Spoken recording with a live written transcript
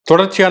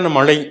தொடர்ச்சியான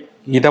மழை,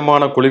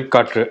 இதமான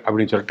குளிர்காற்று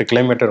அப்படின்னு சொல்லிட்டு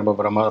கிளைமேட் ரொம்ப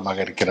பிரமாதமாக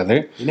இருக்கிறது.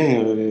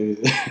 ஒரு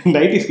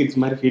 90s கிட்ஸ்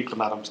மாதிரி ஃபீல்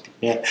பண்ண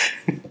ஆரம்பிச்சிட்டீங்க.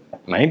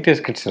 90s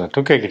கிட்ஸ் இல்லை,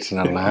 2K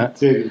கிட்ஸ்னால.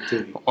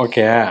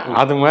 ஓகே,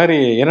 அது மாதிரி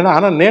என்னன்னா,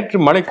 ஆனால் நேற்று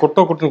மழை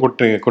கொட்டுன்னு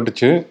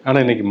கொட்டுச்சு.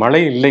 ஆனால் இன்னைக்கு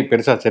மழை இல்லை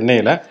பெருசாக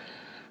சென்னையில்.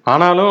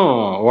 ஆனாலும்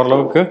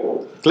ஓரளவுக்கு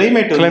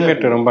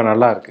கிளைமேட் ரொம்ப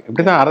நல்லா இருக்கு.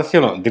 இப்படிதான்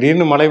அரசியலும்,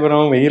 திடீர்னு மழை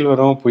வரும், வெயில்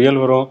வரும்,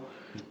 புயல் வரும்,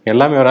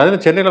 எல்லாமே வரும்.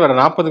 அதில் சென்னையில்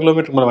வேறு 40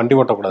 கிலோமீட்டருக்கு மேலே வண்டி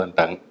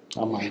ஓட்டக்கூடாதுன்ட்டாங்க.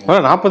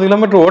 40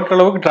 கிலோமீட்டர் ஓட்டுற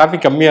அளவுக்கு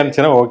டிராஃபிக் கம்மியாக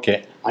இருந்துச்சுன்னா ஓகே.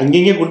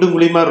 அங்கேயே குண்டு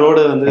குழிமா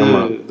ரோடு வந்து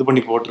இது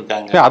பண்ணி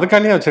போட்டிருக்காங்க.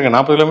 அதுக்காண்டியே வச்சிருக்கேன்,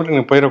 40 கிலோமீட்டர்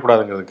நீங்க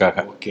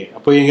போயிடக்கூடாதுங்கிறதுக்காக. ஓகே,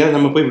 அப்போ எங்கேயாவது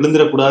நம்ம போய்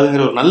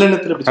விழுந்துடக்கூடாதுங்கிற ஒரு நல்ல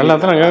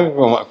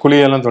எண்ணத்தில்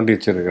குழியெல்லாம் தோண்டி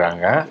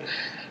வச்சிருக்காங்க.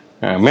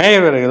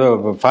 மேயர் வேறு ஏதோ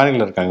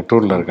ஃபாரின்ல இருக்காங்க,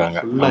 டூர்ல இருக்காங்க.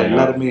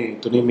 எல்லாருமே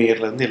துணை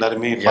மேயர்ல இருந்து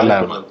எல்லாருமே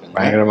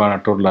பயங்கரமான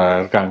டூர்ல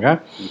இருக்காங்க.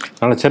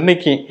 அதனால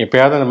சென்னைக்கு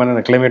எப்பயாவது அந்த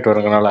மாதிரி கிளைமேட்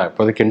வருங்கனால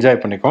இப்போதைக்கு என்ஜாய்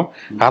பண்ணிக்கும்.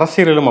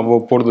 அரசியலிலும்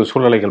அவ்வப்பொழுது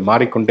சூழ்நிலைகள்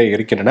மாறிக்கொண்டே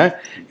இருக்கின்றன.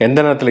 எந்த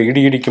நேரத்தில்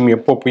இடி இடிக்கும்,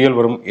 எப்போ புயல்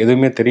வரும்,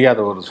 எதுவுமே தெரியாத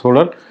ஒரு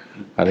சூழல்.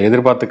 அதை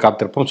எதிர்பார்த்து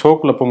காத்திருப்போம்.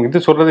 ஷோக்குள்ள போகும்.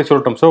 இது சொல்றதை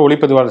சொல்லட்டும். ஷோ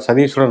ஒளிப்பதிவாளர்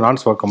சதீஸ்வரன்,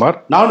 நான் சிவகுமார்,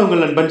 நான்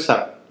உங்கள் நண்பன்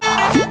சார்.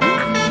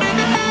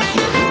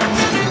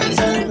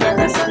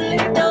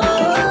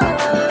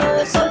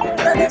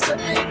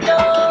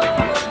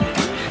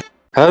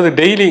 அதாவது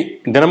டெய்லி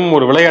தினமும்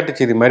ஒரு விளையாட்டு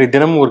செய்தி மாதிரி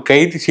தினமும் ஒரு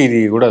கைது செய்தி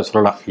கூட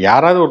சொல்லலாம்.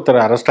 யாராவது ஒருத்தர்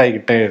அரெஸ்ட்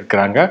ஆகிக்கிட்டே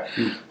இருக்கிறாங்க.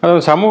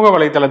 அதாவது சமூக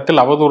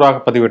வலைதளத்தில்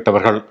அவதூறாக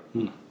பதிவிட்டவர்கள்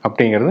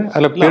அப்படிங்கிறது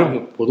அதில்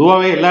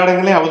பொதுவாகவே எல்லா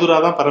இடங்களையும்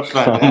அவதூறாக தான்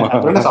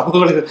பரப்புறாங்க. சமூக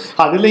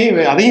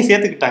வலைதளம் அதையும்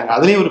சேர்த்துக்கிட்டாங்க,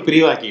 அதுலேயும் ஒரு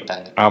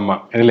பிரிவாக்கிட்டாங்க.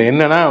 ஆமாம், இதில்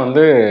என்னன்னா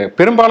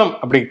பெரும்பாலும்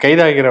அப்படி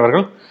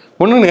கைதாகிறவர்கள்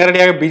ஒன்று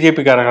நேரடியாக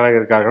பிஜேபிக்காரர்களாக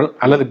இருக்கார்கள்,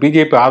 அல்லது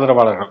பிஜேபி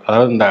ஆதரவாளர்கள்.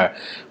 அதாவது இந்த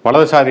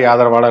வலதுசாரி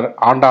ஆதரவாளர்,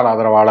 ஆண்டாள்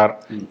ஆதரவாளர்,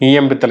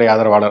 இஎம்பித்தலை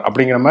ஆதரவாளர்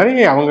அப்படிங்கிற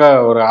மாதிரி அவங்க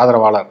ஒரு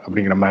ஆதரவாளர்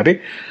அப்படிங்கிற மாதிரி.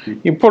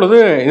 இப்பொழுது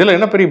இதில்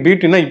என்ன பெரிய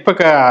பியூட்டின்னா, இப்போ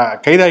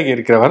கைதாகி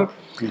இருக்கிறவர்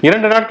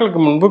 2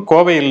 நாட்களுக்கு முன்பு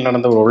கோவையில்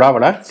நடந்த ஒரு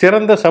விழாவில்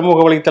சிறந்த சமூக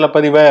வலைத்தள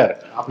பதிவர்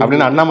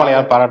அப்படின்னு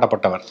அண்ணாமலையால்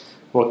பாராட்டப்பட்டவர்.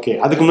 ஓகே,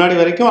 அதுக்கு முன்னாடி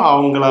வரைக்கும்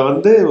அவங்கள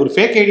ஒரு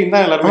ஃபேக் ஐடின்னு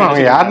தான் எல்லாருமே.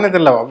 அவங்க யாருன்னே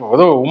தெரியல.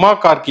 ஏதோ உமா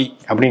கார்கி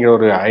அப்படிங்கிற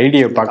ஒரு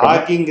ஐடியை பார்க்க,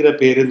 கார்கிங்கிற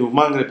பேர், இந்த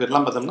உமாங்கிற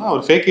பேர்லாம் பார்த்தோம்னா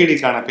ஒரு ஃபேக்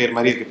ஐடிக்கான பேர்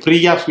மாதிரி இருக்கு,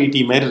 ஃப்ரீயா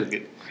ஸ்வீட்டி மாதிரி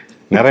இருக்கு.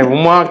 நிறைய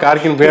உமா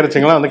கார்கின்னு பேர்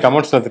வச்சுங்களா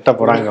கமெண்ட்ஸ்ல திட்ட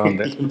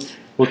போறாங்க.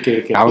 ஓகே,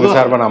 அவங்க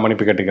சார்பாக நான்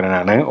மன்னிப்பு கேட்டுக்கிறேன்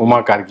நான்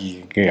உமா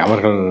கார்கிக்கு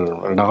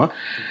அவர்களிடம்.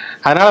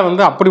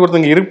 அதனால அப்படி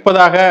ஒருத்தங்க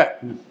இருப்பதாக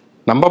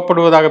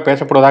நம்பப்படுவதாக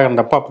பேசப்படுவதாக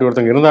இருந்தப்ப அப்படி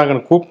ஒருத்தங்க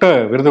இருந்தாங்கன்னு கூப்பிட்டு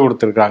விருது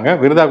கொடுத்துருக்காங்க.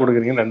 விருதாக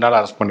கொடுக்குறீங்கன்னு 2 நாள்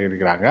அரெஸ்ட்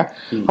பண்ணியிருக்கிறாங்க.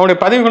 அவங்களுடைய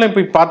பதிவுகளையும்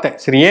போய் பார்த்தேன்.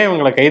 சரி, ஏன்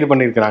இவங்களை கைது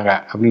பண்ணியிருக்கிறாங்க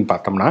அப்படின்னு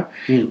பார்த்தோம்னா,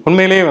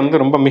 உண்மையிலேயே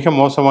ரொம்ப மிக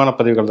மோசமான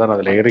பதிவுகள் தான்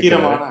அதில்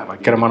இருக்கிறது,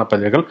 வக்கிரமான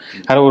பதிவுகள்.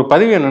 அதில் ஒரு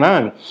பதிவு என்னன்னா,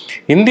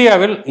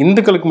 இந்தியாவில்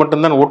இந்துக்களுக்கு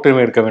மட்டும்தான்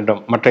ஓட்டுரிமை இருக்க வேண்டும்,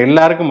 மற்ற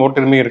எல்லாருக்கும்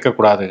ஓட்டுரிமை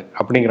இருக்கக்கூடாது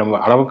அப்படிங்கிற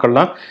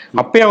அளவுக்கெல்லாம்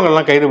அப்பயே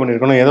அவங்கெல்லாம் கைது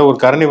பண்ணியிருக்கணும். ஏதோ ஒரு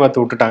கரணி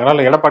பார்த்து விட்டுட்டாங்களா,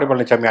 இல்லை எடப்பாடி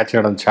பழனிசாமி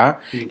ஆட்சி நடந்துச்சா,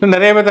 இல்லை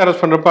நிறைய பேர்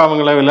அரெஸ்ட் பண்ணுறப்ப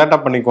அவங்கள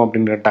லேட்டாக பண்ணிக்குவோம்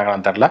அப்படின்னு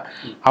கேட்டாங்களான்னு தெரியல.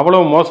 அவ்வளவு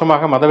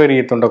மோசமாக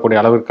மதவெறியை தூண்டக்கூடிய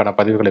அளவிற்கான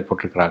பதிவுகளை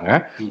போட்டிருக்கிறாங்க.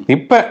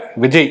 இப்ப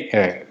விஜய்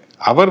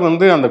அவர்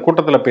அந்த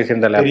கூட்டத்தில்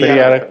பேசியிருந்தால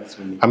பெரியார்,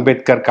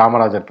 அம்பேத்கர்,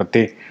 காமராஜர்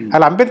பத்தி.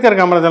 அதுல அம்பேத்கர்,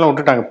 காமராஜர்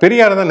விட்டுட்டாங்க,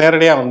 பெரியாரை தான்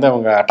நேரடியா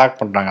அவங்க அட்டாக்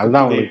பண்றாங்க.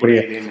 அதுதான் அவங்களுக்கு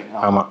புரிய.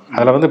 ஆமா,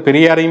 அதுல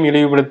பெரியாரையும்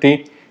இழிவுபடுத்தி,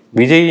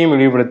 விஜயையும்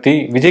இழிவுபடுத்தி,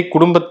 விஜய்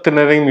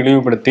குடும்பத்தினரையும்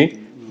இழிவுபடுத்தி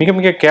மிக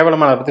மிக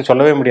கேவலமான, பற்றி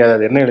சொல்லவே முடியாது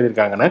அது என்ன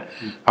எழுதியிருக்காங்கன்னு.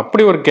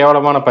 அப்படி ஒரு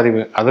கேவலமான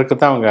பதிவு. அதற்கு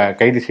தான் அவங்க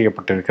கைது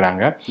செய்யப்பட்டு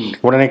இருக்கிறாங்க.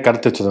 உடனே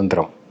கருத்து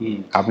சுதந்திரம்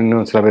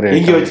அப்படின்னு சில பேர்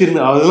இங்கே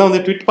வச்சிருந்தேன். அதெல்லாம்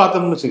ட்விட்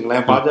பார்த்தோம்னு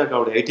வச்சுங்களேன்,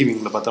 பாஜகவுடைய ஐடி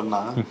விங்ல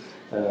பார்த்தோம்னா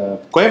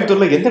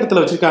கோயம்புத்தூர்ல எந்த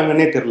இடத்துல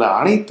வச்சிருக்காங்கன்னே தெரியல.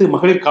 அனைத்து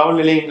மகளிர் காவல்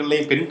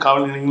நிலையங்கள்லையும், பெண்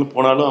காவல் நிலையங்களும்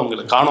போனாலும்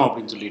அவங்களை காணோம்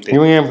அப்படின்னு சொல்லிட்டு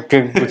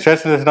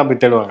இவங்க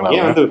போய் தேடுவாங்களா?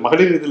 ஏன்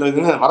மகளிர் இதுல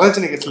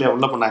வரதட்சணை கேஸ்ல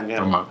உள்ள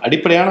பண்ணாங்க.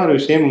 அடிப்படையான ஒரு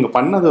விஷயம் இவங்க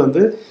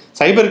பண்ணது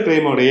சைபர்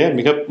கிரைமுடைய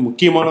மிக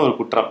முக்கியமான ஒரு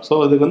குற்றம். ஸோ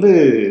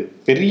அதுக்கு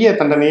பெரிய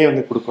தண்டனையே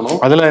கொடுக்கணும்.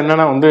 அதுல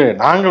என்னன்னா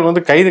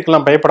நாங்கள்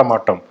கைதுக்கெல்லாம் பயப்பட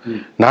மாட்டோம்.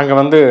 நாங்க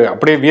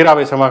அப்படியே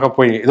வீராவேசமாக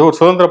போய் ஏதோ ஒரு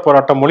சுதந்திர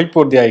போராட்டம்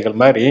மொழிப்போர் தியாகிகள்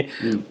மாதிரி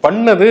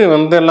பண்ணது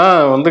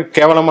எல்லாம்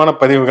கேவலமான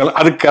பதிவுகள்,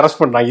 அதுக்கு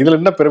அரெஸ்ட் பண்றாங்க. இதுல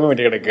என்ன பெருமை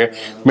கிடைக்கு?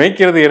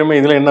 மேய்க்கிறது எருமை,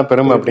 இதுல என்ன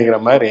பெருமை அப்படிங்கிற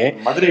மாதிரி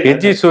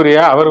எஜி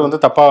சூர்யா அவர்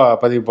தப்பா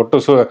பதிவு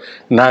போட்டு,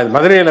 நான்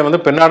மதுரையில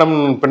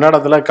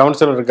பெண்ணாடத்துல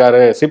கவுன்சிலர்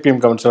இருக்காரு,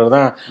 சிபிஎம் கவுன்சிலர்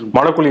தான்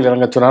மலைக்குழியில்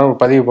இறங்க சொன்னாலும் ஒரு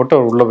பதிவு போட்டு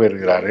அவர் உள்ள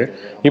போயிருக்கிறாரு.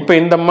 இப்ப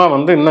இந்த அம்மா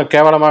இன்னும்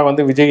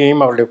கேவலமாக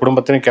விஜயையும் அவருடைய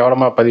குடும்பத்தையும்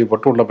கேவலமா பதிவு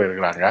போட்டு உள்ள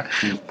போயிருக்கிறாங்க.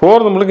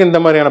 போறது முழுக்க இந்த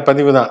மாதிரியான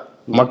பதிவு தான்.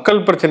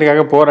 மக்கள்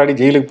பிரச்சனைக்காக போராடி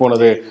ஜெயிலுக்கு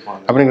போனது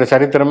அப்படிங்கிற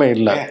சரித்திரமே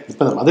இல்லை.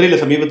 இப்ப மதுரையில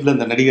சமீபத்துல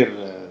இந்த நடிகர்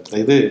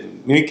இது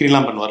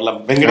மிமிக்ரிலாம் பண்ணுவார்ல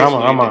வெங்கட்,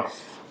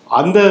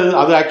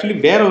 அது ஆக்சுவலி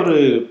வேற ஒரு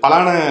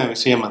பலான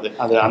விஷயம்.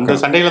 அது அந்த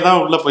சண்டையில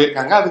தான் உள்ள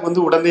போயிருக்காங்க.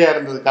 அதுக்கு உடந்தையா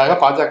இருந்ததுக்காக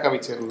பாஜகவை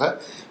சேர்ந்த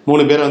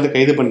 3 பேரை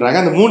கைது பண்றாங்க.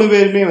 அந்த 3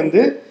 பேருமே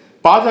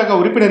பாஜக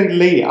உறுப்பினர்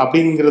இல்லை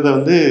அப்படிங்கிறத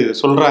வந்து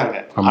சொல்றாங்க.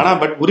 ஆனா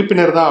பட்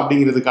உறுப்பினர் தான்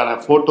அப்படிங்கிறதுக்கான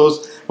போட்டோஸ்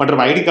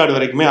மற்றும் ஐடி கார்டு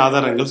வரைக்குமே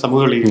ஆதாரங்கள்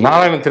சமூக வலைதளம்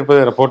நாராயண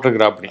திருப்பதி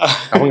போட்டிருக்கிறா. அப்படி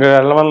அவங்க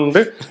எல்லாம்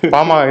வந்து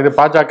இது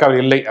பாஜக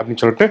இல்லை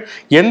அப்படின்னு சொல்லிட்டு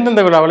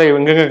எந்தெந்த விழாவில்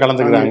எங்கெங்க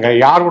கலந்துக்கிறாங்க,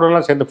 யார் கூட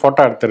எல்லாம் சேர்ந்து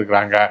போட்டோ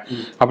எடுத்திருக்கிறாங்க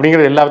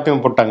அப்படிங்கறது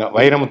எல்லாத்தையும் போட்டாங்க.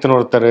 வைரமுத்துன்னு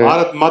ஒருத்தர்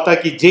பாரத் மாதா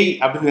கி ஜெய்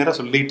அப்படின்னு வேற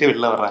சொல்லிட்டு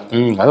வெளில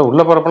வர்றாங்க. அது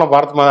உள்ள போறப்பெல்லாம்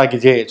பாரத் மாதா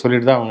கி ஜெய்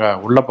சொல்லிட்டு தான் அவங்க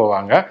உள்ள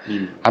போவாங்க.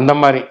 அந்த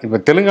மாதிரி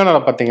இப்ப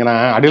தெலுங்கானால பாத்தீங்கன்னா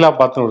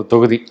அடிலாபாத்னு ஒரு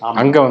தொகுதி,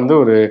 அங்க வந்து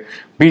ஒரு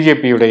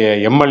பிஜேபியுடைய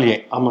எம்எல்ஏ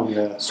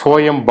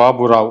சோயம்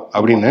பாபு ராவ்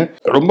அப்படின்னு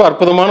ரொம்ப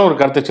அற்புதமான ஒரு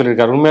கருத்தை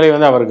சொல்லியிருக்காரு. உண்மையிலேயே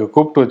வந்து அவருக்கு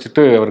கூப்பிட்டு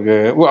வச்சுட்டு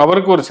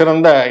அவருக்கு ஒரு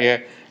சிறந்த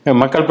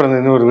மக்கள்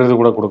பிரதிநிதி ஒரு விருது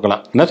கூட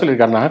கொடுக்கலாம். என்ன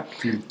சொல்லியிருக்காருன்னா,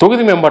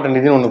 தொகுதி மேம்பாட்டு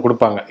நிதினு ஒன்று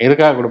கொடுப்பாங்க.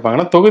 எதுக்காக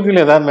கொடுப்பாங்கன்னா,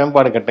 தொகுதியில் ஏதாவது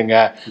மேம்பாடு கட்டுங்க,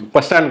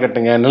 பஸ் ஸ்டாண்ட்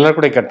கட்டுங்க,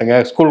 நிலக்குடை கட்டுங்க,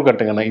 ஸ்கூல்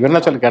கட்டுங்கன்னா. இவர்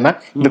என்ன சொல்லியிருக்காருன்னா,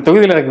 இந்த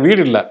தொகுதியில் எனக்கு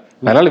வீடு இல்லை,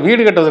 அதனால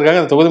வீடு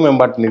கட்டுறதுக்காக இந்த தொகுதி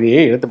மேம்பாட்டு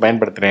நிதியை எடுத்து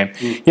பயன்படுத்துறேன்,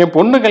 என்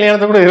பொண்ணு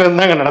கல்யாணத்தை கூட இதுல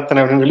இருந்தாங்க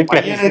நடத்தினேன் அப்படின்னு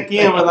வெளிப்படையா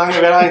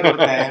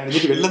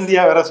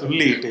வேற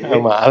சொல்லிட்டு,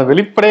 ஆமா அதை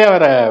வெளிப்படையா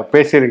வேற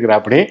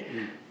பேசியிருக்கிறா. அப்படி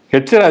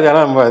ஹெச்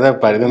ராஜாலாம் நம்ம இதை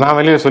பாரு, இது நான்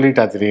வெளியில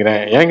சொல்லிட்டா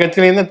தெரியுறேன், என்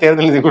கட்சியிலேயும் தான்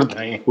தேர்தல் நிதி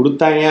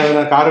கொடுத்தாங்க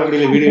அதை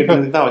காரைக்குடியில வீடு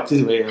கட்டுறதுக்கு தான் வச்சு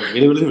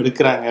வெளிவெளி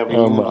எடுக்கிறாங்க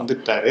அப்படின்னு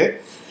வந்துட்டாரு.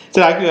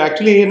 சரி,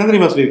 ஆக்சுவலி என்ன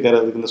தெரியுமா சொல்லியிருக்காரு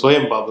அதுக்கு இந்த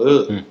சோயம் பாபு,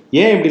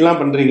 ஏன்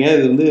இப்படிலாம் பண்றீங்க,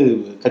 இது வந்து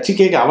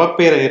கட்சிக்கே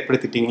அவப்பெயரை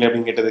ஏற்படுத்திட்டீங்களே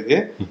அப்படின்னு கேட்டதுக்கு,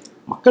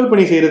 மக்கள்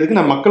பணி செய்யறதுக்கு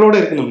நான் மக்களோட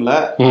இருக்கணும்ல,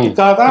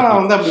 இதுக்காக தான் நான்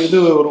வந்து அப்படி இது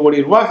 ₹1 கோடி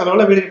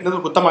செலவுல வீடு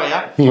கட்டினது குத்தமாயா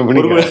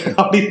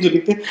அப்படின்னு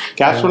சொல்லிட்டு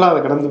கேஷுவலா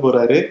அதை கடந்து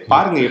போறாரு.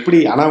 பாருங்க எப்படி,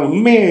 ஆனா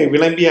உண்மை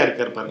விளம்பியா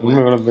இருக்காரு பாருங்க.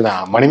 உண்மை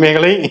விளம்பிதான்.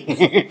 மணிமேகலை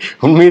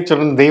உண்மையை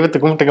சொல்றது தெய்வத்தை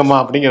கும்பிட்டுக்கம்மா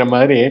அப்படிங்கிற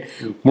மாதிரி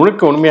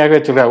முழுக்க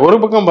உண்மையாகவே சொல்றாரு. ஒரு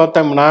பக்கம்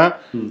பார்த்தோம்னா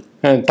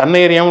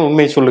தன்னை அறியாமல்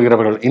உண்மை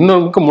சொல்லுகிறவர்கள்,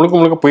 இன்னொரு பக்கம் முழுக்க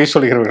முழுக்க பொய்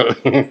சொல்லுகிறவர்கள்,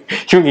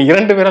 இவங்க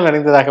 2 பேரால்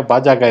அணிந்ததாக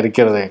பாஜக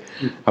இருக்கிறது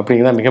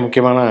அப்படிங்கிறத மிக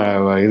முக்கியமான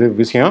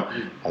விஷயம்.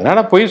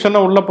 அதனால பொய்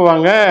சொன்னா உள்ள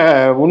போவாங்க,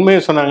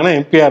 உண்மையை சொன்னாங்கன்னா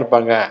எம்பியா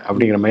இருப்பாங்க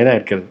அப்படிங்கிற மாதிரி தான்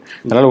இருக்கிறது.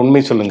 அதனால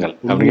உண்மை சொல்லுங்கள்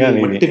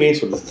அப்படிங்கிற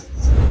சொல்லுங்க.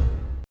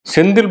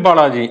 செந்தில்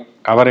பாலாஜி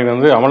அவரை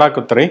வந்து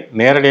அமலாக்கத்துறை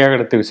நேரடியாக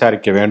எடுத்து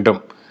விசாரிக்க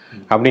வேண்டும்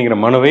அப்படிங்கிற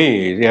மனுவை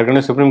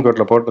ஏற்கனவே சுப்ரீம்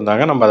கோர்ட்டில்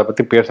போட்டிருந்தாங்க. நம்ம அதை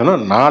பற்றி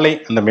பேசணும். நாளை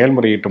அந்த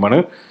மேல்முறையீட்டு மனு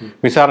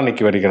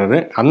விசாரணைக்கு வருகிறது.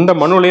 அந்த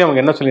மனுவிலேயே அவங்க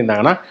என்ன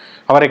சொல்லியிருந்தாங்கன்னா,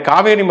 அவரை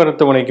காவேரி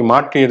மருத்துவமனைக்கு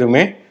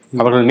மாற்றியதுமே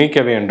அவர்கள்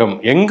நீக்க வேண்டும்,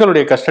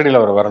 எங்களுடைய கஸ்டடியில்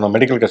அவர் வரணும்,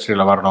 மெடிக்கல்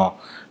கஸ்டடியில் வரணும்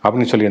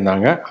அப்படின்னு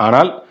சொல்லியிருந்தாங்க.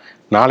 ஆனால்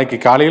நாளைக்கு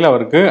காலையில்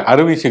அவருக்கு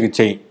அறுவை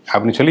சிகிச்சை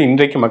அப்படின்னு சொல்லி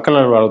இன்றைக்கு மக்கள்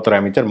நல்வாழ்வுத்துறை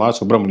அமைச்சர் மா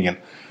சுப்பிரமணியன்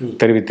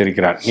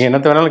தெரிவித்திருக்கிறார். நீ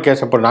என்னத்தை வேணாலும்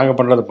கேசப்போ நாங்கள்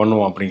பண்ணுறது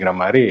பண்ணுவோம் அப்படிங்கிற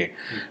மாதிரி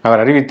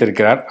அவர்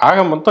அறிவித்திருக்கிறார்.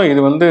 ஆக மொத்தம்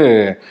இது வந்து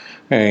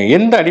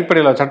எந்த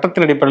அடிப்படையில்,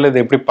 சட்டத்தின் அடிப்படையில் இதை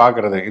எப்படி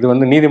பார்க்கறது, இது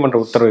வந்து நீதிமன்ற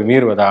உத்தரவை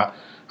மீறுவதா,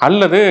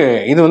 அல்லது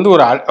இது வந்து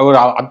ஒரு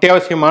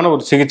அத்தியாவசியமான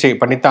ஒரு சிகிச்சை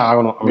பண்ணித்தான்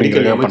ஆகணும்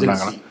அப்படிங்கிறத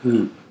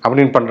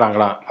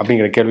பண்ணுறாங்களா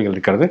அப்படிங்கிற கேள்விகள்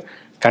இருக்கிறது.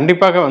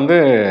 கண்டிப்பாக வந்து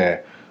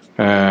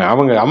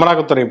அவங்க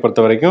அமலாக்கத்துறையை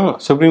பொறுத்த வரைக்கும்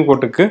சுப்ரீம்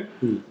கோர்ட்டுக்கு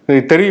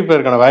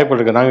தெரிவிப்பதற்கான வாய்ப்புகள்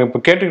இருக்குது. நாங்கள் இப்போ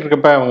கேட்டுக்கிட்டு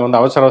இருக்கப்ப அவங்க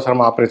வந்து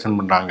அவசரமாக ஆப்ரேஷன்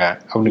பண்ணுறாங்க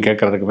அப்படின்னு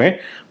கேட்கறதுக்குமே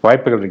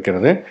வாய்ப்புகள்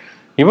இருக்கிறது.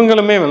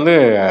 இவங்களுமே வந்து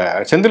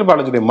செந்தில்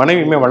பாலாஜியுடைய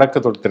மனைவியுமே வழக்கு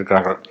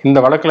தொடுத்திருக்கிறார்கள். இந்த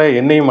வழக்கில்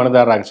என்னையும்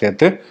மனுதாரராக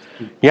சேர்த்து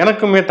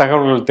எனக்குமே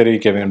தகவல்கள்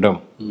தெரிவிக்க வேண்டும்,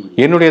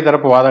 என்னுடைய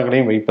தரப்பு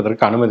வாதங்களையும்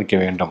வைப்பதற்கு அனுமதிக்க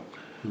வேண்டும்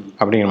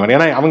அப்படிங்கிற மாதிரி.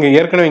 ஏன்னா அவங்க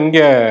ஏற்கனவே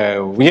இங்கே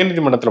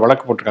உயர்நீதிமன்றத்தில்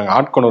வழக்கு போட்டிருக்காங்க,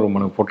 ஆட்கொணர்வு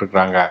மனு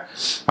போட்டிருக்கிறாங்க.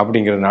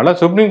 அப்படிங்கிறதுனால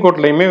சுப்ரீம்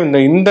கோர்ட்லையுமே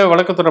இந்த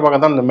வழக்கு தொடர்பாக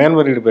தான் இந்த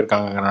மேல்முறையீடு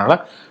போயிருக்காங்கிறதுனால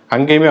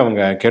அங்கேயுமே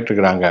அவங்க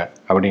கேட்டிருக்கிறாங்க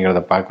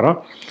அப்படிங்கிறத பார்க்குறோம்.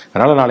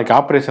 அதனால் நாளைக்கு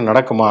ஆப்ரேஷன்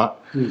நடக்குமா,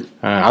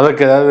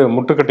 அதற்கு ஏதாவது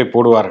முட்டுக்கட்டை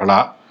போடுவார்களா,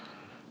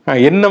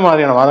 என்ன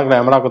மாதிரியான வாதங்களை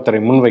அமலாக்கத்துறை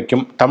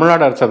முன்வைக்கும்,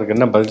 தமிழ்நாடு அரசு அதுக்கு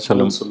என்ன பதில்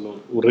சொல்லும்.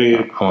 ஒரு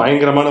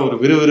பயங்கரமான ஒரு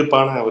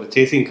விறுவிறுப்பான ஒரு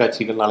சேசிங்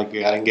காட்சிகள் நாளைக்கு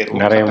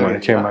அரங்கேறும், நிறைய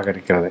நிச்சயமாக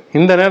இருக்கிறது.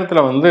 இந்த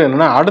நேரத்தில் வந்து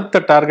என்னன்னா,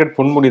 அடுத்த டார்கெட்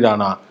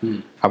பொன்முடிதானா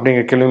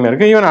அப்படிங்கிற கேள்வியுமே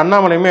இருக்கு. ஈவன்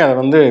அண்ணாமலையுமே அதை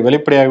வந்து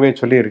வெளிப்படையாகவே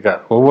சொல்லி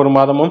இருக்கார். ஒவ்வொரு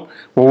மாதமும்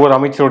ஒவ்வொரு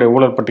அமைச்சருடைய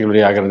ஊழல் பட்டியல்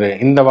வெளியாகிறது.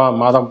 இந்த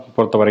மாதம்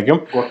பொறுத்த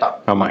வரைக்கும்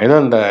ஆமா, ஏதோ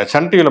இந்த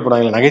சன் டிவியில்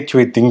போடுறாங்க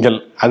நகைச்சுவை திங்கள்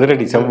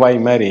அதிரடி செவ்வாய்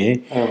மாதிரி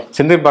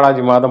செந்தில்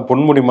பாலாஜி மாதம்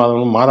பொன்முடி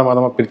மாதம்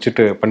மாதமாக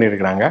பிரிச்சுட்டு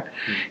பண்ணியிருக்கிறாங்க.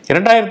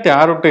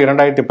 2006 to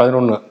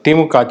 2011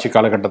 திமுக ஆட்சி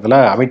காலகட்டத்தில்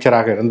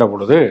அமைச்சராக இருந்த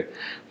பொழுது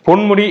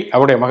பொன்முடி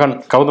அவருடைய மகன்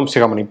கௌதம்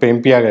சிகாமணி இப்போ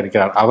எம்பியாக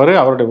இருக்கிறார்.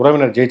 அவருடைய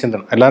உறவினர்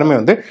ஜெயச்சந்திரன் எல்லாருமே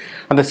வந்து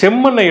அந்த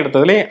செம்மண்ணை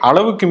எடுத்ததிலே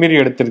அளவுக்கு மீறி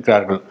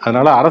எடுத்திருக்கிறார்கள்.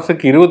 அதனால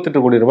அரசுக்கு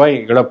 28 கோடி ரூபாய்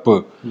இழப்பு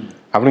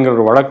அப்படிங்கிற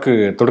ஒரு வழக்கு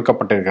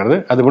தொடுக்கப்பட்டிருக்கிறது.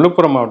 அது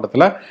விழுப்புரம்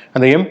மாவட்டத்தில்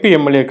அந்த எம்பி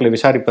எம்எல்ஏக்களை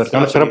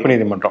விசாரிப்பதற்கான சிறப்பு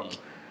நீதிமன்றம்.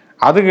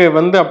 அதுக்கு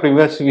வந்து அப்படி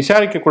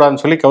விசாரிக்க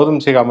கூடாதுன்னு சொல்லி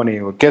கௌதம் சிகாமணி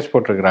ஒரு கேஸ்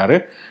போட்டிருக்கிறாரு.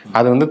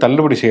 அது வந்து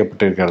தள்ளுபடி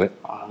செய்யப்பட்டிருக்கிறது.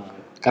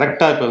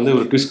 கரெக்டா இப்ப வந்து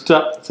ஒரு ட்விஸ்டா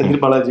செந்தில்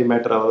பாலாஜி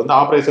மேட்டர் வந்து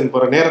ஆபரேஷன்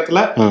போற நேரத்துல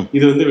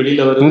இது வந்து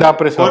வெளியில வருது. இந்த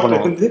ஆபரேஷன்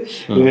வந்து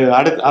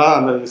அடுத்து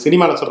அந்த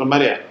சினிமால சொல்ற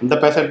மாதிரி அந்த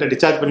பேஷண்ட்டை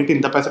டிஸ்சார்ஜ் பண்ணிட்டு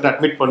இந்த பேஷண்ட்டை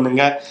அட்மிட்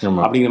பண்ணுங்க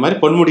அப்படிங்கிற மாதிரி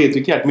பொன்முடியை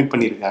தூக்கி அட்மிட்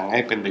பண்ணிருக்காங்க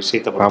இப்ப இந்த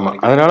விஷயத்தை.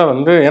 அதனால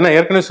வந்து ஏன்னா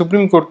ஏற்கனவே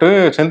சுப்ரீம் கோர்ட்டு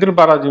செந்தில்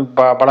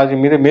பாலாஜி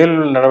மீது மேல்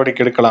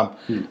நடவடிக்கை எடுக்கலாம்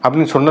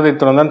அப்படின்னு சொன்னதை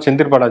தொடர்ந்தான்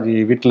செந்தில் பாலாஜி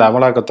வீட்டுல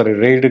அமலாக்கத்துறை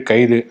ரெய்டு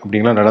கைது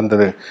அப்படிங்கலாம்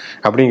நடந்தது.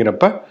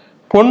 அப்படிங்கிறப்ப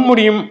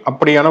பொன்முடியும்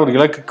அப்படியான ஒரு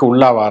இலக்குக்கு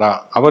உள்ளாவாரா,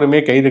 அவருமே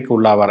கைதுக்கு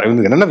உள்ளாவாரா,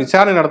 இவங்க என்னென்ன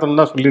விசாரணை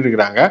நடத்தணும் தான்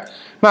சொல்லியிருக்கிறாங்க.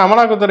 ஆனால்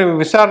அமலாக்கத்துறை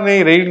விசாரணை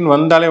ரெய்டுன்னு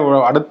வந்தாலே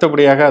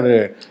அடுத்தபடியாக அது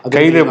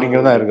கைது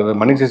அப்படிங்கிறதா இருக்குது.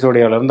 மணிஷ்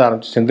சிசோடியாவிலேருந்து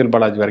ஆரம்பிச்சு செந்தில்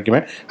பாலாஜி வரைக்குமே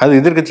அது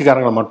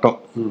எதிர்கட்சிக்காரங்களை மட்டும்.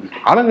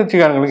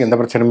 ஆளுங்கட்சிக்காரங்களுக்கு எந்த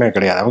பிரச்சனையுமே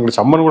கிடையாது, அவங்களுக்கு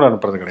சம்மன் கூட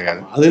அனுப்புறது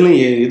கிடையாது. அதுல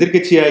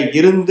எதிர்கட்சியா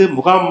இருந்து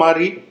முகாம்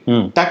மாறி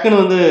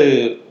டக்குன்னு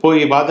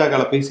போய்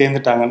பாஜக போய்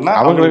சேர்ந்துட்டாங்கன்னா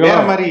அவங்களுக்கு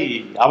வேற மாதிரி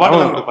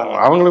அவார்டெல்லாம் கொடுப்பாங்க.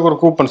 அவங்களுக்கு ஒரு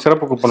கூப்பன்,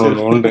 சிறப்பு கூப்பன்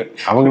ஒன்று உண்டு.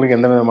 அவங்களுக்கு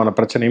எந்த விதமான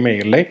பிரச்சனையுமே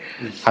இல்லை.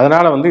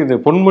 அதனால இது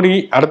பொன்முடி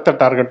அடுத்த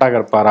டார்கெட்டாக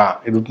இருப்பாரா,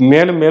 இது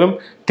மேலும் மேலும்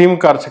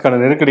திமுக அரசுக்கான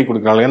நெருக்கடி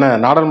கொடுக்குறாங்க. ஏன்னா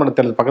நாடாளுமன்ற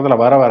தேர்தல்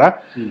பக்கத்தில் வர வர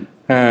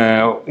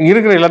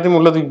இருக்கிற எல்லாத்தையும்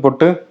உள்ளதுக்கு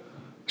போட்டு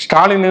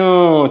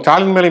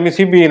ஸ்டாலின் மேலேயுமே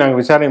சிபிஐ நாங்கள்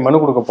விசாரணை மனு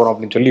கொடுக்க போறோம்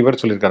அப்படின்னு சொல்லி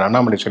இவர் சொல்லியிருக்காரு,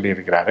 அண்ணாமலை சொல்லி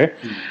இருக்கிறாரு.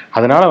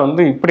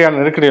 அதனால இப்படியான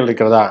நெருக்கடிகள்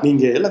இருக்கிறதா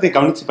நீங்க எல்லாத்தையும்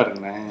கவனிச்சு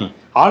பாருங்க.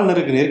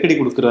 ஆளுநருக்கு நெருக்கடி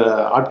கொடுக்குற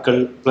ஆட்கள்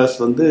பிளஸ்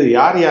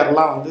யார்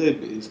யாரெல்லாம்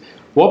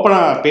ஓப்பனா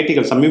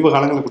பேட்டிகள் சமீப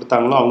காலங்களில்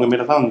கொடுத்தாங்களோ அவங்க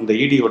மேலதான் இந்த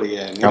ஈடியோடைய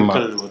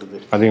நெருக்கல் வருது.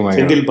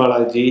 செந்தில்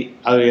பாலாஜி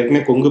அது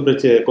ஏற்கனவே கொங்கு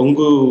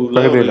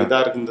இதா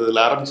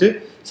இருந்ததுல ஆரம்பிச்சு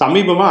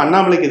சமீபமா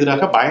அண்ணாமலைக்கு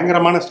எதிராக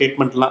பயங்கரமான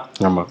ஸ்டேட்மெண்ட்லாம்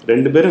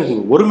 2 பேரும்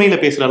ஒருமையில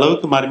பேசுற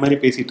அளவுக்கு மாறி மாறி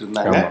பேசிட்டு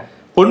இருந்தாங்க.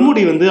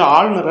 பொன்முடி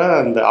ஆளுநரை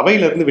அந்த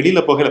அவையில இருந்து வெளியில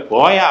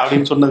போயா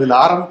அப்படின்னு சொன்னதுல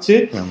ஆரம்பிச்சு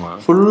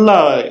ஃபுல்லா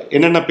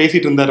என்னென்ன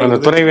பேசிட்டு இருந்தாரு.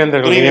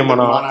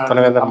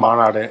 துணைவேந்தர்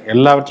மாநாடு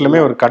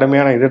எல்லாவற்றிலுமே ஒரு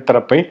கடுமையான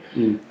எதிர்த்தரப்பை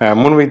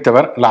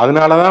முன்வைத்தவர். இல்ல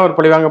அதனாலதான் அவர்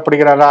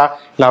பழிவாங்கப்படுகிறாரா,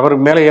 இல்ல அவர்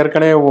மேல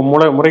ஏற்கனவே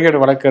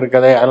முறைகேடு வழக்கு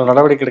இருக்கதே அதில்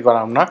நடவடிக்கை எடுக்க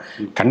வேணாம்னா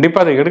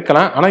கண்டிப்பா அதை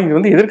எடுக்கலாம். ஆனா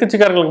இது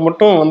எதிர்கட்சிக்காரர்களுக்கு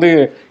மட்டும் இது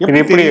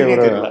எப்படி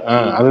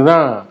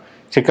அதுதான்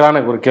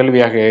சிக்கலான ஒரு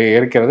கேள்வியாக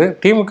இருக்கிறது.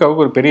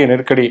 திமுகவுக்கு ஒரு பெரிய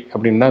நெருக்கடி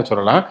அப்படின்னு தான்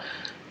சொல்லலாம்.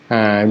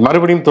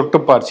 மறுபடியும்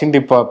தொட்டுப்பார்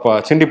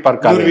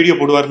சிண்டிப்பார் வீடியோ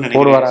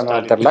போடுவாரான்னு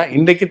தெரியல.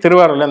 இன்றைக்கு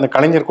திருவாரூர்ல அந்த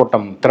கலைஞர்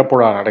கூட்டம்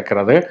திறப்புழா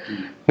நடக்கிறது.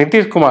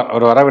 நிதிஷ்குமார்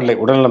அவர் வரவில்லை,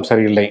 உடல்நலம்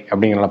சரியில்லை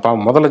அப்படிங்கிறப்ப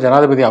முதல்ல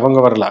ஜனாதிபதி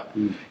அவங்க வரல,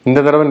 இந்த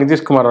தடவை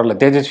நிதிஷ்குமார் வரல,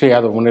 தேஜஸ்வி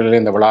யாதவ்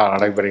முன்னிலையில் இந்த விழா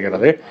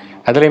நடைபெறுகிறது.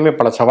 அதுலயுமே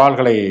பல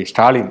சவால்களை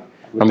ஸ்டாலின்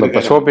நம்ம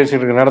இப்ப ஷோ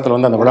பேசிட்டு இருக்கிற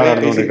நேரத்துல அந்த விழா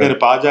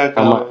நடந்து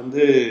பாஜக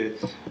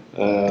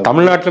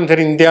தமிழ்நாட்டிலும்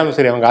சரி இந்தியாவிலும்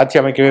சரி அவங்க ஆட்சி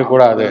அமைக்கவே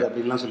கூடாது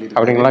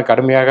அப்படிங்கலாம்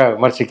கடுமையாக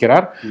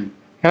விமர்சிக்கிறார்.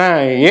 ஏன்னா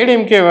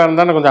ஏடிஎம்கே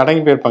இருந்தாலும் கொஞ்சம்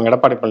அடங்கி போயிருப்பாங்க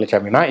எடப்பாடி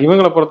பழனிசாமினா.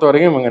 இவங்களை பொறுத்த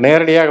வரைக்கும் இவங்க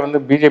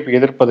நேரடியாக பிஜேபி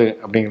எதிர்ப்பது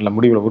அப்படிங்கிற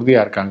முடிவில்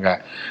உறுதியாக இருக்காங்க.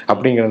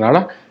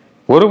 அப்படிங்கிறதுனால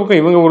ஒரு பக்கம்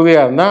இவங்க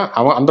உறுதியாக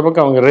இருந்தால் அந்த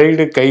பக்கம் அவங்க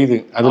ரெய்டு கைது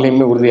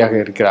அதுலேயுமே உறுதியாக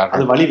இருக்கிறார்கள்.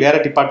 அது வழி வேற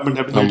டிபார்ட்மெண்ட்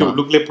அப்படின்னு சொல்லிட்டு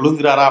உள்ளுக்குள்ளே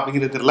புழுங்குறாரா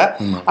அப்படிங்கிறது தெரியல.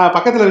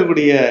 பக்கத்தில்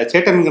இருக்கக்கூடிய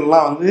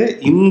சேட்டன்கள்லாம்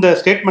இந்த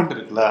ஸ்டேட்மெண்ட்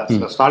இருக்குல்ல,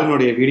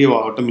 ஸ்டாலினுடைய வீடியோ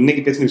ஆகட்டும்,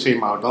 இன்னைக்கு பேசின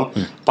விஷயம் ஆகட்டும்,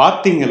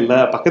 பார்த்தீங்கல்ல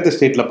பக்கத்து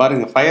ஸ்டேட்ல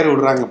பாருங்க ஃபயர்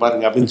விடுறாங்க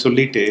பாருங்க அப்படின்னு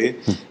சொல்லிட்டு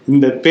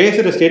இந்த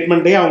பேசுற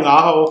ஸ்டேட்மெண்ட்டே அவங்க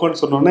ஆக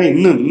ஓகோன்னு சொன்னோன்னா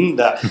இன்னும்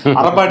இந்த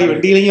அரபாடி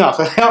வண்டியிலையும்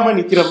அசையாம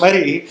நிக்கிற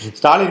மாதிரி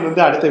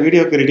ஸ்டாலின் அடுத்த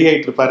வீடியோக்கு ரெடி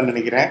ஆயிட்டு இருப்பாருன்னு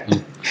நினைக்கிறேன்.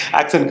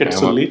 ஆக்சன் கட்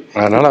சொல்லி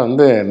அதனால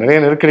நிறைய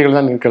நெருக்கடிகள்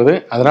தான் இருக்கிறது.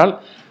 அதனால்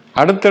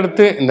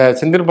அடுத்தடுத்து இந்த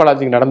செந்தில்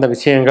பாலாஜிக்கு நடந்த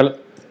விஷயங்கள்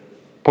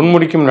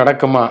பொன்முடிக்கும்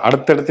நடக்குமா,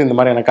 அடுத்தடுத்து இந்த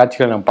மாதிரியான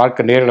காட்சிகளை நாம்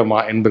பார்க்க நேரிடுமா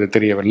என்பது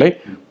தெரியவில்லை.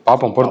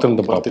 பார்ப்போம்,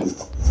 பொறுத்திருந்து பார்ப்போம்.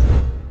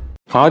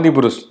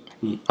 ஆதிபுருஷ்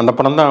அந்த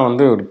படம் தான்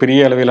ஒரு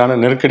பெரிய அளவிலான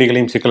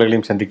நெருக்கடிகளையும்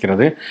சிக்கல்களையும்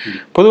சந்திக்கிறது.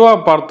 பொதுவாக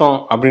பார்த்தோம்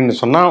அப்படின்னு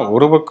சொன்னால்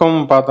ஒரு பக்கம்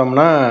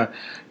பார்த்தோம்னா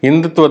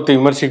இந்துத்துவத்தை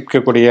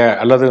விமர்சிக்கக்கூடிய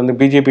அல்லது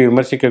பிஜேபி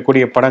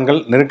விமர்சிக்கக்கூடிய படங்கள்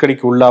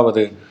நெருக்கடிக்கு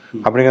உள்ளாவது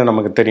அப்படிங்கிறது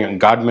நமக்கு தெரியும்.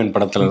 காட்மேன்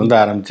படத்துல இருந்து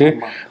ஆரம்பிச்சு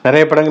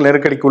நிறைய படங்கள்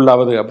நெருக்கடிக்கு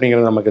உள்ளாவது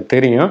அப்படிங்கிறது நமக்கு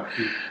தெரியும்.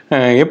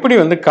 எப்படி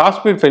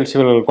காஷ்மீர் ஃபைல்ஸ்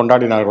இவர்கள்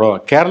கொண்டாடினார்களோ,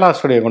 கேரளா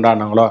ஸ்டுடியோ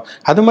கொண்டாடினாங்களோ,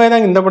 அது மாதிரி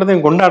தான் இந்த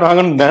படத்தையும்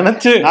கொண்டாடுவாங்கன்னு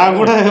நினைச்சு நான்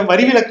கூட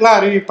வரிவிலக்கெல்லாம்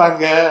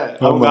அறிவிப்பாங்க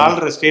அவங்க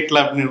ஆள்ற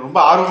ஸ்டேட்ல அப்படின்னு ரொம்ப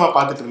ஆர்வமா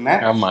பார்த்துட்டு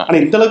இருந்தேன். ஆனா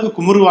இந்த அளவுக்கு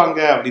குமுறுவாங்க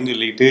அப்படின்னு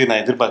சொல்லிட்டு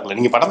நான் எதிர்பார்க்கல.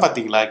 நீங்க படம்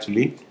பார்த்தீங்களா?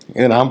 ஆக்சுவலி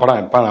இது நான்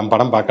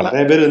படம் பார்க்கல.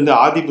 நிறைய பேர்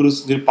ஆதி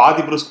புருஷ்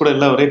பாதி புருஷ் கூட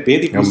இல்லை, ஒரே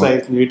பேதி புருஷ்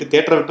ஆயிடுச்சுன்னு சொல்லிட்டு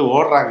தேட்டரை விட்டு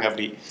ஓடுறாங்க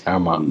அப்படி.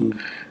 ஆமா,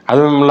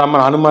 அதுவும்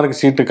இல்லாமல் அனுமாருக்கு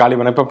சீட்டு காலி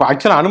பண்ண இப்போ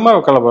ஆக்சுவலாக அனுமார்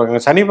உட்கார போகிறாங்க,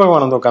 சனி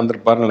பகவான்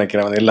உட்காந்துருப்பாருன்னு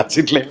நினைக்கிறேன். எல்லா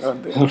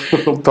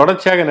சீட்லையும்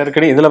தொடர்ச்சியாக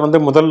நெருக்கடி. இதில்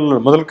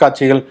முதல்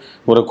காட்சிகள்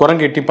ஒரு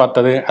குரங்கு எட்டி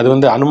பார்த்தது,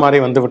 அது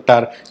அனுமாரே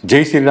விட்டார்,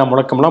 ஜெய் ஸ்ரீராம்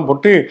முழக்கம்லாம்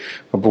போட்டு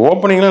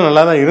ஓப்பனிங்லாம்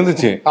நல்லா தான்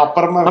இருந்துச்சு.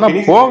 அப்புறமா ஆனால்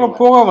போக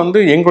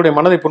போக எங்களுடைய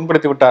மனதை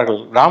புண்படுத்தி விட்டார்கள்,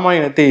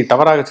 ராமாயணத்தை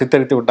தவறாக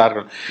சித்தரித்து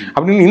விட்டார்கள்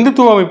அப்படின்னு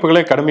இந்துத்துவ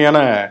அமைப்புகளே கடுமையான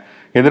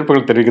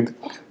எதிர்ப்புகள் தெரிவிக்குது.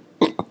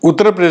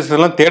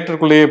 உத்தரப்பிரதேசலாம்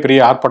தியேட்டருக்குள்ளேயே பெரிய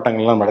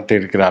ஆர்ப்பாட்டங்கள்லாம் நடத்தி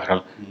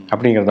இருக்கிறார்கள்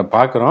அப்படிங்கிறத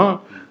பார்க்குறோம்.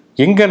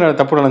 எங்கே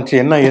தப்பு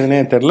நடந்துச்சு என்ன ஏதுன்னே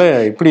தெரில.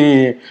 இப்படி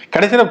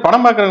கடைசியில்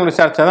படம் பார்க்குறவங்க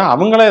விசாரிச்சாதான்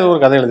அவங்களே ஏதோ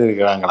ஒரு கதை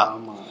எழுதியிருக்கிறாங்களா.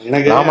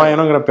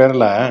 ராமாயணங்கிற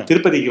பேரில்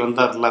திருப்பதிக்கு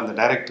வந்தார்ல அந்த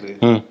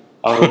டைரக்டர்,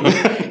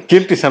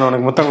 கீர்த்தி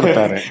சனவனுக்கு முத்தம்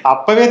கொடுத்தாரு.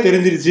 அப்பவே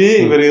தெரிஞ்சிருச்சு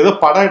இவர் ஏதோ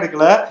படம்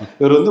எடுக்கல,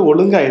 இவர்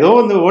ஒழுங்கா ஏதோ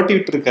ஓட்டி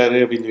விட்டு இருக்காரு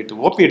அப்படின்னு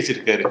சொல்லிட்டு ஓப்பி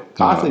அடிச்சிருக்காரு.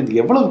 காசு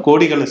எவ்வளவு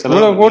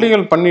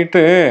கோடிகள்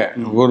பண்ணிட்டு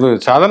ஒரு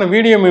சாதாரண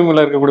வீடியோ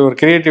மீம்ல இருக்கக்கூடிய ஒரு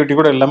கிரியேட்டிவிட்டி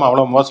கூட இல்லாம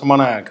அவ்வளவு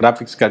மோசமான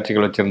கிராபிக்ஸ்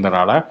காட்சிகள்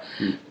வச்சிருந்தனால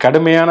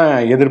கடுமையான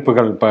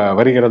எதிர்ப்புகள்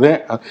வருகிறது.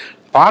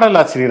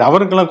 பாடலாசிரியர்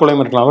அவருக்கெல்லாம் கொலை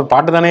மிரட்டலாம், அவர்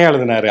பாட்டு தானே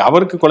எழுதினாரு,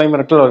 அவருக்கு கொலை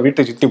மிரட்டல், அவர்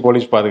வீட்டை சுற்றி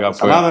போலீஸ் பாதுகாப்பு,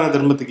 சனாதன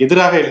தர்மத்துக்கு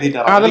எதிராக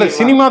எழுதிட்டாரு. அதுல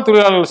சினிமா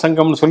தொழிலாளர்கள்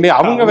சங்கம்னு சொல்லி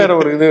அவங்க வேற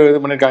ஒரு இது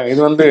பண்ணிருக்காங்க.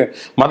 இது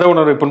மத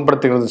உணர்வை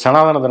புண்படுத்துகிறது,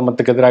 சனாதன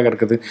தர்மத்துக்கு எதிராக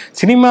இருக்குது.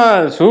 சினிமா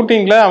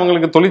ஷூட்டிங்ல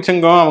அவங்களுக்கு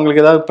தொழிற்சங்கம்,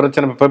 அவங்களுக்கு ஏதாவது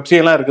பிரச்சனை பெப்சி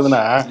எல்லாம்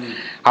இருக்குதுன்னா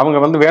அவங்க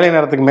வந்து வேலை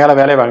நேரத்துக்கு மேலே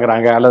வேலை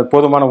வாங்குறாங்க அல்லது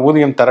போதுமான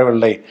ஊதியம்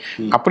தரவில்லை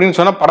அப்படின்னு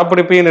சொன்னால்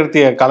படப்பிடிப்பையும்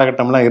நிறுத்திய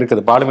காலகட்டம்லாம்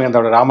இருக்குது.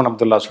 பாலுமேந்திரோட ராமன்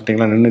அப்துல்லா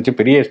ஷூட்டிங்லாம் நின்றுச்சு,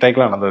 பெரிய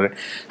ஸ்ட்ரைக்லாம் நடந்தது.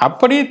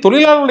 அப்படி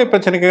தொழிலாளர்களுடைய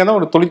பிரச்சனைக்காக தான்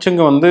ஒரு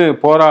தொழிற்சங்கம் வந்து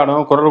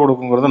போராடும், குரல்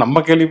கொடுக்குங்கிறது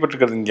நம்ம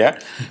கேள்விப்பட்டிருக்கிறது இங்கே.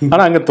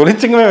 ஆனால் அங்கே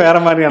தொழிற்சங்கமே வேற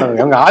மாதிரியானது.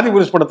 அவங்க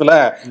ஆதிபுருஷ் படத்தில்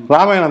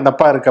ராமாயணம்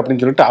தப்பா இருக்கு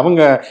அப்படின்னு சொல்லிட்டு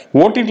அவங்க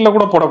ஓடிடியில்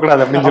கூட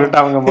போடக்கூடாது அப்படின்னு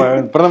சொல்லிட்டு அவங்க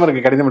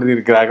பிரதமருக்கு கடிதம்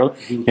எழுதியிருக்கிறார்கள்.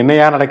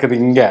 என்னையா நடக்குது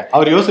இங்க?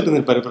 அவர் யோசிச்சுட்டு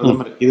இருந்திருப்பாரு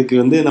பிரதமர், இதுக்கு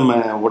வந்து நம்ம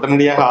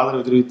உடனடியாக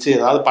ஆதரவு தெரிவிச்சு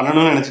ஏதாவது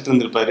பண்ணணும்னு நினைச்சிட்டு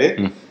இருந்திருப்பாரு.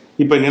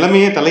 இப்ப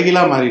நிலைமையே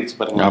தலைகீழா மாறிடுச்சு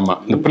பாருங்க. ஆமா,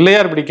 இந்த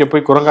பிள்ளையார் பிடிக்க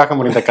போய் குரங்காக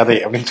முடிந்த கதை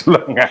அப்படின்னு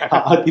சொல்லுவாங்க.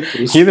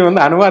 இது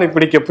வந்து அனுமாரை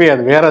பிடிக்க போய்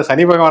அது வேற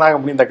சனி பகவானாக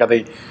முடிந்த கதை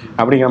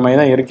அப்படிங்கிற மாதிரி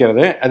தான்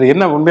இருக்கிறது. அது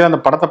என்ன உண்மையாக அந்த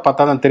படத்தை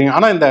பார்த்தா தான் தெரியும்.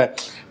 ஆனா இந்த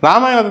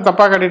ராமாயணத்தை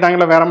தப்பா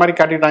காட்டிட்டாங்களா வேற மாதிரி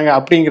காட்டிட்டாங்க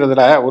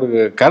அப்படிங்கிறதுல ஒரு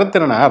கருத்து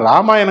என்னன்னா,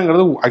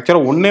 ராமாயணங்கிறது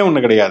ஆக்சுவலாக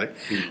ஒண்ணு கிடையாது.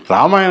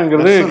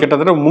 ராமாயணங்கிறது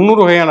கிட்டத்தட்ட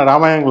 300 வகையான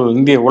ராமாயணங்கள்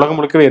இந்திய உலகம்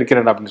முழுக்கவே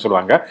இருக்கிறது அப்படின்னு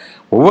சொல்லுவாங்க.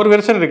 ஒவ்வொரு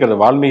வருஷம் இருக்கிறது.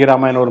 வால்மீகி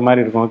ராமாயணம் ஒரு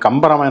மாதிரி இருக்கும்,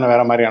 கம்ப ராமாயணம்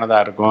வேற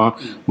மாதிரியானதா இருக்கும்,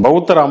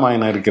 பௌத்த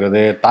ராமாயணம்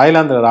இருக்கிறது,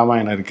 தாய்லாந்து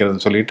ராமாயணம்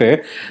இருக்கிறதுன்னு சொல்லிட்டு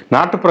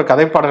நாட்டுப்புற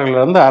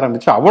கதைப்பாடல்கள்ல இருந்து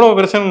ஆரம்பிச்சு அவ்வளவு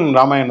வருஷம்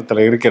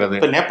ராமாயணத்துல இருக்கிறது.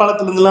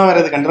 நேபாளத்துல இருந்துலாம்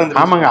வேற கண்டு.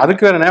 ஆமாங்க,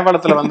 அதுக்கு வேற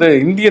நேபாளத்துல வந்து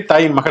இந்திய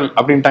தாயின் மகள்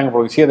அப்படின்ட்டாங்க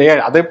போச்சு.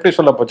 அதை எப்படி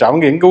சொல்ல போச்சு,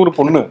 அவங்க எங்க ஊர்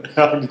பொண்ணு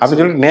அப்படின்னு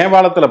சொல்லிட்டு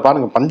நேபாளத்துல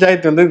பாருங்க,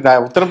 பஞ்சாயத்து வந்து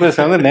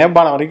உத்தரப்பிரதேசம் வந்து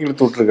நேபாளம் வரைக்கும்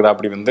இழுத்து விட்டுருக்குறா.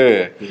 அப்படி வந்து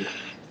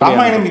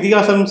ராமாயணம்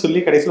இதிகாசம் சொல்லி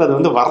கடைசியில் அது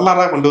வந்து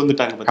வரலாறா கொண்டு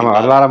வந்துட்டாங்க. ஆமா,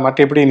 வரலாறை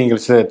மட்டும் எப்படி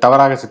நீங்கள்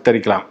தவறாக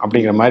சித்தரிக்கலாம்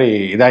அப்படிங்கிற மாதிரி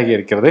இதாகி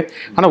இருக்கிறது.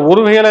 ஆனா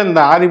ஒருவேளை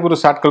இந்த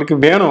ஆதிபுருஷ் ஆட்களுக்கு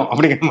வேணும்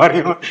அப்படிங்கிற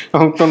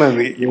மாதிரியும்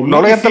தோணுது.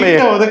 உலகத்துல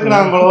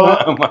ஒதுக்குனாங்களோ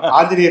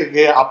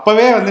ஆச்சரியருக்கு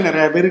அப்பவே வந்து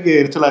நிறைய பேருக்கு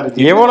எரிச்சலா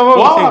இருக்கு. எவ்வளவோ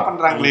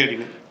பண்றாங்களே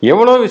அப்படின்னு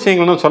எவ்வளோ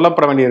விஷயங்களும்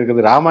சொல்லப்பட வேண்டி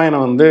இருக்குது.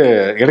 ராமாயணம் வந்து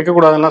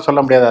எடுக்கக்கூடாதுன்னா சொல்ல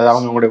முடியாது, அது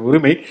அவங்களுடைய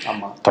உரிமை.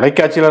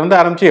 தொலைக்காட்சியில இருந்து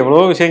ஆரம்பிச்சு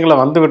எவ்வளோ விஷயங்களை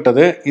வந்து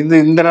விட்டது.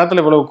 இந்த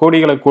நேரத்தில் இவ்வளவு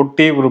கோடிகளை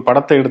கொட்டி ஒரு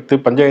படத்தை எடுத்து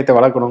பஞ்சாயத்தை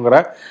வளர்க்கணுங்கிற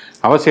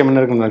அவசியம்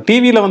என்ன இருக்குன்னா,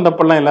 டிவியில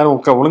வந்தப்பெல்லாம் எல்லாரும்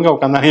ஒழுங்கா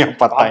உட்காந்தானே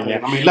பார்த்தாங்க.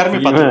 நம்ம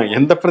எல்லாருமே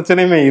எந்த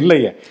பிரச்சனையுமே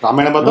இல்லையே.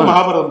 ராமாயணம் பார்த்தோம்,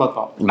 மகாபாரதம்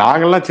பார்த்தோம்.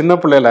 நாங்கெல்லாம் சின்ன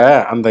பிள்ளையில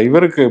அந்த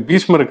இவருக்கு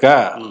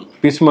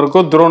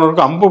பீஷ்மருக்கோ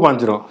துரோணருக்கோ அம்பு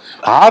பாஞ்சிரும்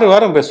 6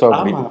 வாரம்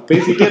பேசுவாங்க,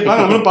 பேசிட்டே இருப்பாங்க,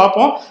 நம்மளும்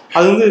பார்ப்போம்.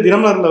 அது வந்து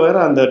தினமலர்ல வேற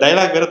அந்த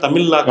டைலாக் வேற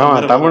தமிழ்ல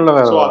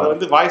வேற அதை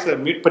வந்து வாய்ஸை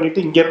மீட் பண்ணிட்டு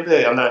இங்க இருந்து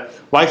அந்த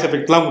வாய்ஸ்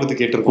எஃபெக்ட்லாம்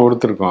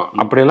கொடுத்துருக்கோம்.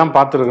 அப்படியெல்லாம்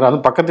பார்த்துருக்குறோம்.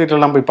 அதுவும் பக்கத்து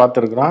வீட்டுலாம் போய்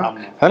பார்த்துருக்குறோம்.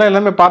 அதெல்லாம்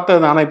எல்லாமே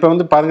பார்த்தது. ஆனா இப்ப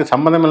வந்து பாருங்க,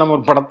 சம்மந்தம் இல்லாம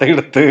ஒரு படத்தை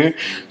எடுத்து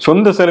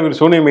சொந்த செலவில்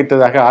சூனியம்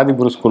வைத்ததாக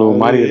ஆதிபுருஷ் குழு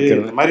மாதிரி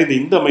இருக்கிறது. மாதிரி இந்த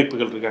இந்து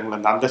அமைப்புகள் இருக்காங்களா,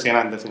 அந்த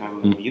சேனா இந்த சேனா,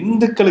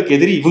 இந்துக்களுக்கு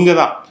எதிரி இவங்க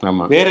தான்,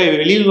 வேற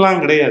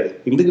வெளியிலாம் கிடையாது.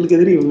 இந்துக்களுக்கு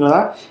எதிரி இவங்க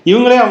தான்.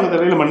 இவங்களே அவங்க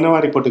தலையில மண்ணை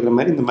வாரி போட்டுக்கிற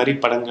மாதிரி இந்த மாதிரி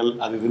படங்கள்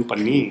அது இதுன்னு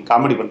பண்ணி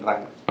காமெடி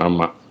பண்றாங்க.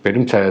 ஆமா,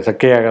 பெரும்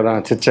சக்கையாக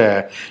தான்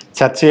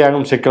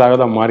சர்ச்சையாகவும் சிக்கலாக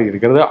தான் மாறி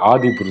இருக்கிறது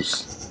ஆதிபுருஷ்.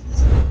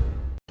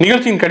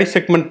 நிகழ்ச்சியின் கடைசி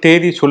செக்மெண்ட்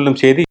தேதி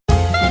சொல்லும் செய்தி.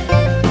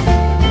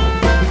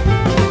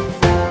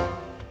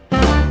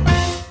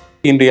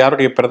 இன்று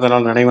யாருடைய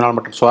பிறந்தநாள், நினைவு நாள்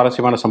மற்றும்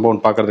சுவாரஸ்யமான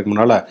சம்பவம் பார்க்கறதுக்கு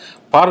முன்னால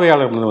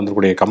பார்வையாளர்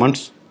வந்திருக்கூடிய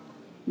கமெண்ட்ஸ்.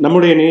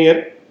 நம்முடைய நேயர்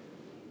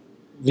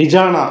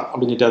விஜானா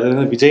அப்படின்ட்டு,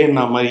 அது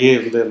விஜயண்ணா மாதிரியே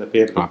இருந்து அந்த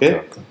பேர் இருக்கு.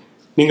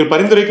 நீங்கள்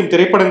பரிந்துரைக்கும்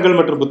திரைப்படங்கள்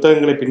மற்றும்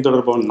புத்தகங்களை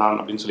பின்தொடர்பவன் நான்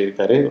அப்படின்னு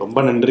சொல்லியிருக்காரு.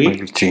 ரொம்ப நன்றி.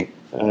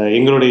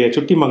 எங்களுடைய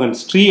சுட்டி மகன்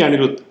ஸ்ரீ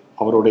அனிருத்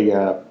அவருடைய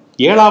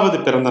 7வது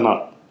பிறந்த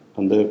நாள்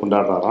வந்து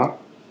கொண்டாடுறாராம்.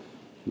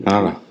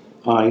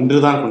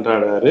 இன்றுதான்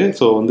கொண்டாடுறாரு.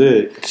 ஸோ வந்து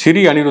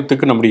ஸ்ரீ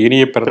அனிருத்துக்கு நம்முடைய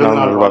இனிய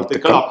பிறந்தநாள்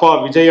வாழ்த்துக்கள். அப்பா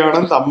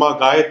விஜயானந்த், அம்மா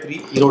காயத்ரி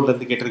ஈரோட்ல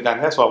இருந்து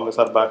கேட்டிருக்காங்க. ஸோ அவங்க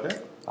சார்பாக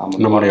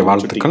நம்முடைய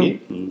வாழ்த்துக்கள்.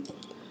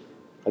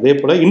 அதே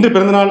போல இன்று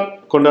பிறந்தநாள்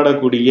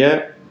கொண்டாடக்கூடிய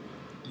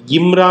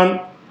இம்ரான்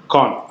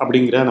கான்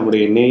அப்படிங்கிற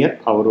நம்முடைய நேயர்,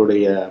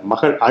 அவருடைய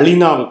மகள்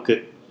அலினாவுக்கு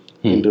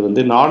இன்று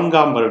வந்து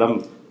 4ஆம் வருடம்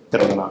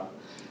பிறந்தநாள்.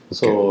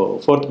 ஸோ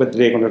 4th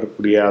பர்த்டே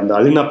கொண்டாடக்கூடிய அந்த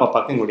அலினா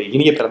பாப்பாக்கு எங்களுடைய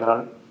இனிய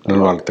பிறந்தநாள்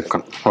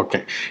நல்வாழ்த்துக்கள். ஓகே,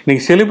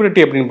 இன்னைக்கு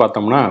செலிபிரிட்டி அப்படின்னு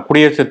பார்த்தோம்னா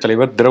குடியரசுத்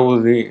தலைவர்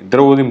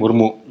திரௌபதி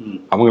முர்மு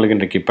அவங்களுக்கு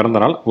இன்றைக்கு பிறந்த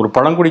நாள். ஒரு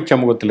பழங்குடி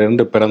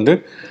சமூகத்திலிருந்து பிறந்து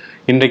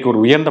இன்றைக்கு ஒரு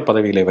உயர்ந்த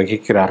பதவியில்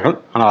வகிக்கிறார்கள்.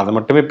 ஆனால் அது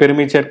மட்டுமே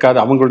பெருமை சேர்க்காது,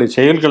 அவங்களுடைய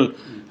செயல்கள்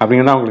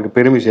அப்படிங்கன்னா அவங்களுக்கு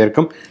பெருமை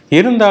சேர்க்கும்.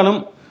 இருந்தாலும்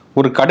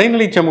ஒரு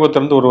கடைநிலை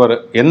சமூகத்திலிருந்து ஒருவர்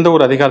எந்த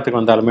ஒரு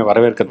அதிகாரத்துக்கு வந்தாலுமே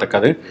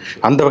வரவேற்கத்தக்கது.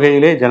 அந்த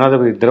வகையிலே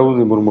ஜனாதிபதி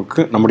திரௌபதி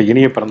முர்முக்கு நம்முடைய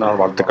இனிய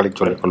பிறந்தநாள் வாழ்த்துக்களை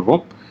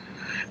சொல்லிக்கொள்வோம்.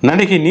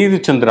 நடிகை நீதி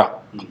சந்திரா,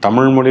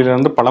 தமிழ்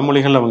மொழியிலிருந்து பல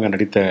மொழிகள் அவங்க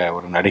நடித்த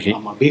ஒரு நடிகை.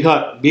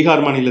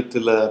 பீகார்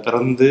மாநிலத்துல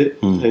பிறந்து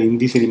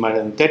இந்தி சினிமா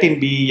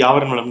 13B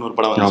யாவரும் நலம்னு ஒரு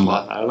படம்,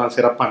 அதெல்லாம்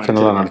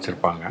சிறப்பாக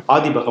நடிச்சிருப்பாங்க.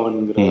 ஆதி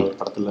பகவான்ங்கிற ஒரு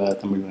படத்துல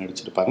தமிழ்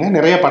நடிச்சிருப்பாங்க.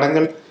 நிறைய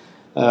படங்கள்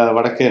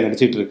வடக்கே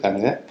நடிச்சிட்டு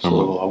இருக்காங்க. ஸோ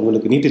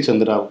அவங்களுக்கு நீதி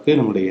சந்திராவுக்கு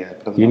நம்முடைய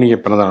இனிய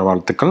பிறந்தநாள்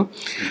வாழ்த்துக்கள்.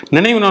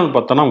 நினைவு நாள்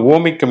பார்த்தோம்னா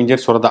ஓமை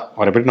கவிஞர் சுரதா,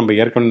 அவரை பற்றி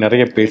நம்ம ஏற்கனவே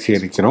நிறைய பேசி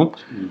இருக்கிறோம்.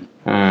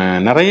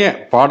 நிறைய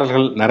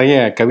பாடல்கள், நிறைய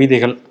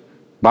கவிதைகள்.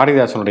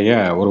 பாரதிதாசனுடைய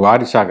ஒரு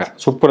வாரிசாக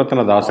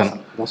சுப்புரத்ன தாசன்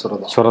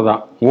சுரதா.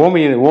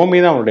 ஓமை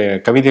தான் அவருடைய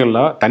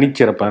கவிதைகள்லாம்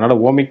தனிச்சிறப்பு. அதனால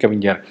ஓமை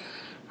கவிஞர்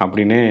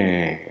அப்படின்னு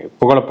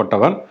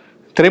புகழப்பட்டவர்.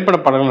 திரைப்பட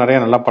பாடல்கள் நிறைய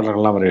நல்ல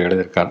பாடல்கள்லாம் அவர்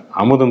எழுதியிருக்கார்.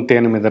 அமுதும்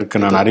தேனும்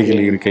இதற்கு நான்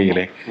அருகில்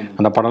இருக்கையிலே,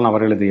 அந்த படம்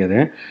அவர் எழுதியது.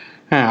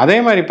 அதே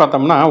மாதிரி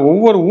பார்த்தோம்னா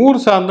ஒவ்வொரு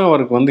ஊர் சார்ந்தும்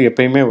அவருக்கு வந்து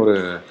எப்பயுமே ஒரு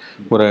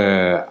ஒரு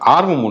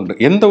ஆர்வம் உண்டு.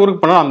 எந்த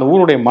ஊருக்கு போனாலும் அந்த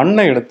ஊருடைய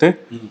மண்ணை எடுத்து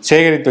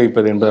சேகரித்து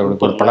வைப்பது என்பது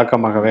அவருக்கு ஒரு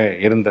பழக்கமாகவே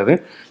இருந்தது.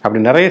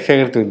 அப்படி நிறைய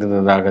சேகரித்து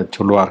வைத்திருந்ததாக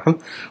சொல்லுவார்கள்.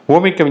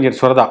 ஓமை கவிஞர்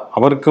சுரதா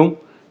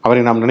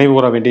அவரை நாம் நினைவு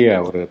கூற வேண்டிய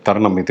ஒரு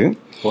தருணம் இது.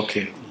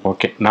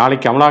 ஓகே,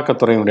 நாளைக்கு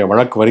அமலாக்கத்துறையினுடைய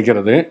வழக்கு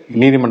வருகிறது.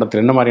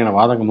 நீதிமன்றத்தில் என்ன மாதிரியான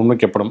வாதங்கள்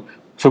முன்வைக்கப்படும்,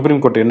 சுப்ரீம்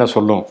கோர்ட் என்ன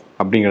சொல்லும்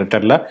அப்படிங்கிறது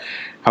தெரில.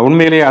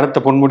 உண்மையிலேயே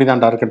அடுத்த பொன்முடி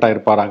தான் டார்கெட்டாக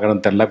இருப்பாராங்கிறது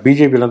தெரில.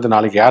 பிஜேபியிலேருந்து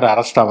நாளைக்கு யார்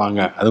அரெஸ்ட்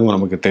ஆவாங்க அதுவும்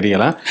நமக்கு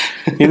தெரியலை.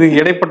 இது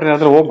இடைப்பட்ட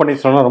நேரத்தில்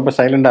பன்னீர்செல்வம் ரொம்ப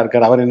சைலண்டாக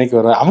இருக்கார். அவர் இன்னைக்கு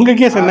வர அவங்க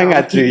கேஸ் என்னங்க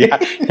ஆச்சு,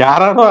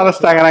 யாராலும்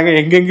அரெஸ்ட் ஆகிறாங்க,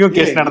 எங்கெங்கேயோ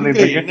கேஸ்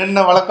நடந்துட்டு இருக்கு.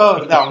 என்னென்ன வழக்கம்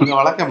வருது, அவங்க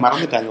வழக்கம்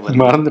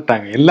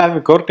மறந்துட்டாங்க.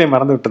 எல்லாருமே கோர்ட்டே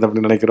மறந்து விட்டது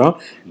அப்படின்னு நினைக்கிறோம்.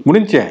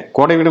 முடிஞ்சேன்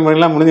கோடை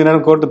விடுமுறையெல்லாம் முடிஞ்ச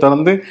நேரம் கோர்ட்டு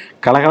திறந்து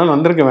கலகலம்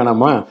வந்திருக்க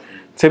வேணாமா?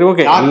 சரி,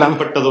 ஓகே, எல்லாம்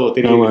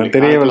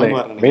தெரியவில்லை.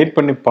 வெயிட்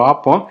பண்ணி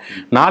பார்ப்போம்.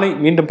 நாளை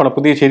மீண்டும் பல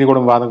புதிய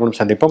செய்திகளும் வாதங்களும்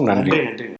சந்திப்போம். நன்றி.